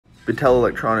Bittele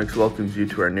Electronics welcomes you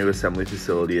to our new assembly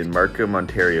facility in Markham,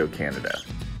 Ontario, Canada.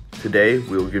 Today,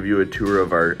 we will give you a tour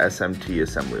of our SMT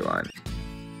assembly line.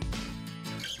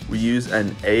 We use an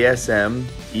ASM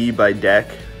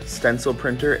E/DEC stencil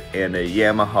printer and a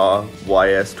Yamaha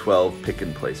YS12 pick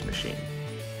and place machine.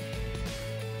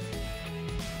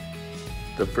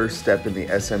 The first step in the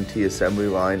SMT assembly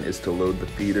line is to load the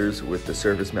feeders with the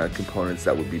surface mount components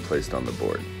that will be placed on the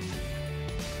board.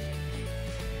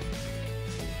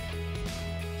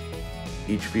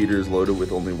 Each feeder is loaded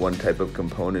with only one type of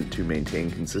component to maintain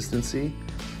consistency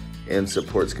and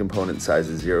supports component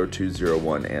sizes 0, 2, 0,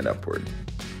 1 and upward.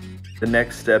 The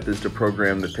next step is to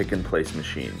program the pick and place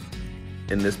machine.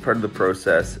 In this part of the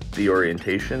process, the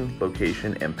orientation,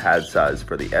 location, and pad size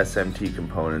for the SMT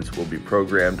components will be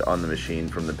programmed on the machine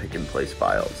from the pick and place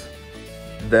files.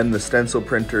 Then the stencil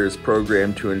printer is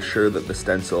programmed to ensure that the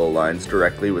stencil aligns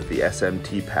directly with the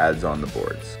SMT pads on the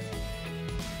boards.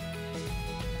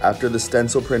 After the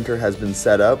stencil printer has been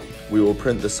set up, we will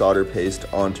print the solder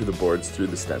paste onto the boards through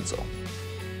the stencil.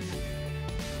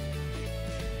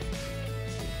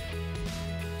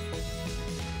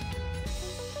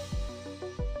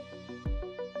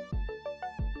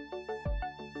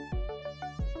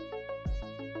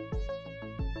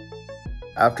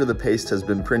 After the paste has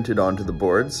been printed onto the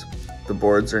boards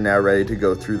are now ready to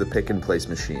go through the pick and place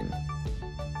machine.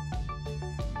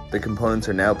 The components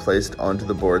are now placed onto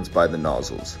the boards by the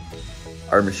nozzles.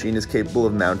 Our machine is capable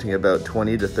of mounting about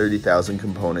 20 to 30,000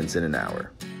 components in an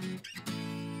hour.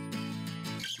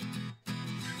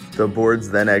 The boards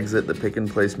then exit the pick and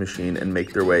place machine and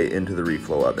make their way into the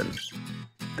reflow oven.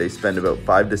 They spend about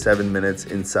 5 to 7 minutes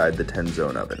inside the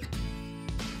 10-zone oven.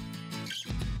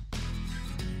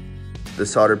 The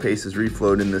solder paste is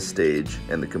reflowed in this stage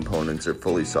and the components are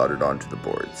fully soldered onto the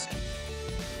boards.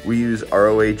 We use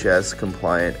ROHS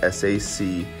compliant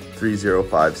SAC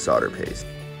 305 solder paste.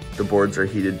 The boards are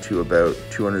heated to about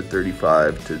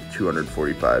 235 to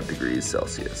 245 degrees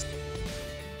Celsius.